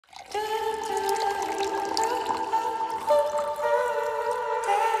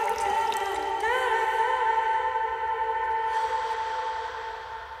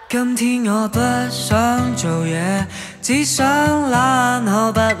今天我不想做嘢，只想懶，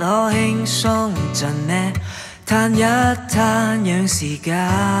可不可輕鬆陣呢？攤一攤，讓時間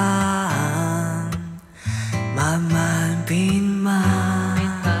慢慢變慢。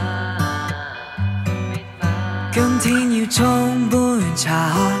今天要沖杯茶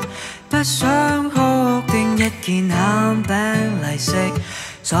喝，不想哭定一件餡餅嚟食，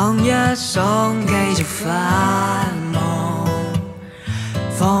爽一爽繼續發夢，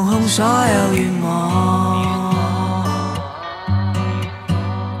放空所有願望。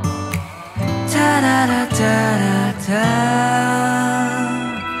鶯鶯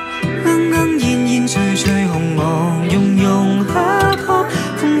燕燕翠翠紅紅融融黑黑，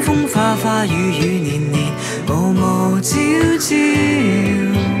風風花花雨雨年年無無朝朝。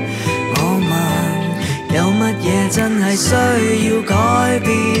我問有乜嘢真係需要改變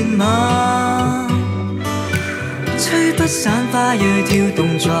嗎？吹不散花蕊跳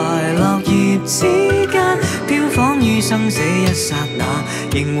動在落葉之間，飄芳於生死一剎那，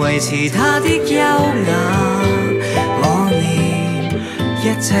仍維持它的優雅。我念一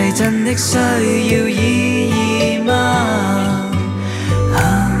切真的需要意義嗎？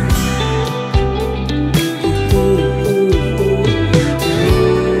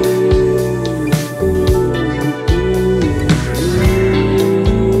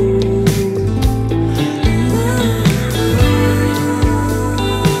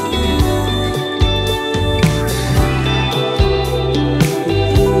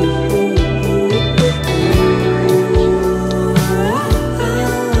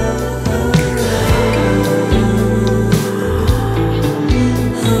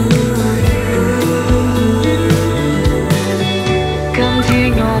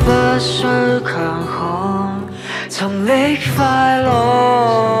尋覓快樂，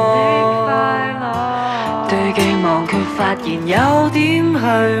對寄望卻發現有點虛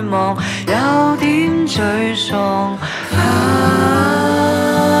妄，有點沮喪。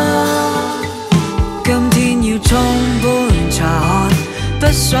今天要沖杯茶喝，不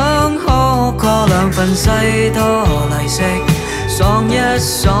想哭過兩份西多利息，爽一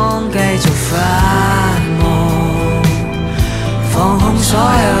爽繼續發夢，放空所有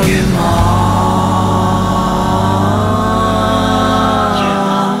願望。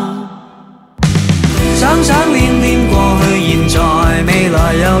想念念過去現在未來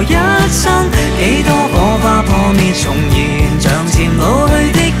又一生，幾多火花破滅重燃，像漸老去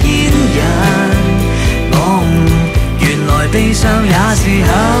的煙癮。我原來悲傷也是享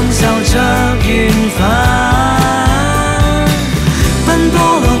受着緣分，奔波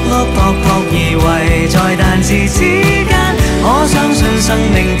碌碌撲撲而為在彈指之間，我相信生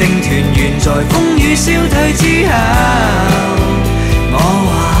命定團圓在風雨消退之後。我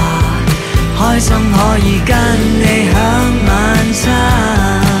話開心可以跟你享晚餐。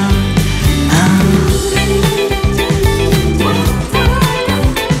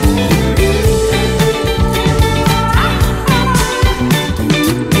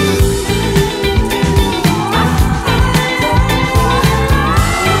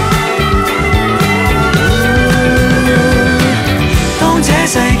當這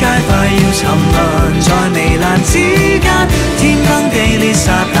世界快要沉淪在糜爛之間，天崩地裂剎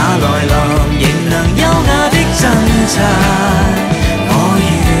那來臨，仍能優雅的掙扎。我願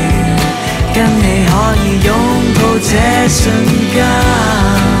跟你可以擁抱這瞬間。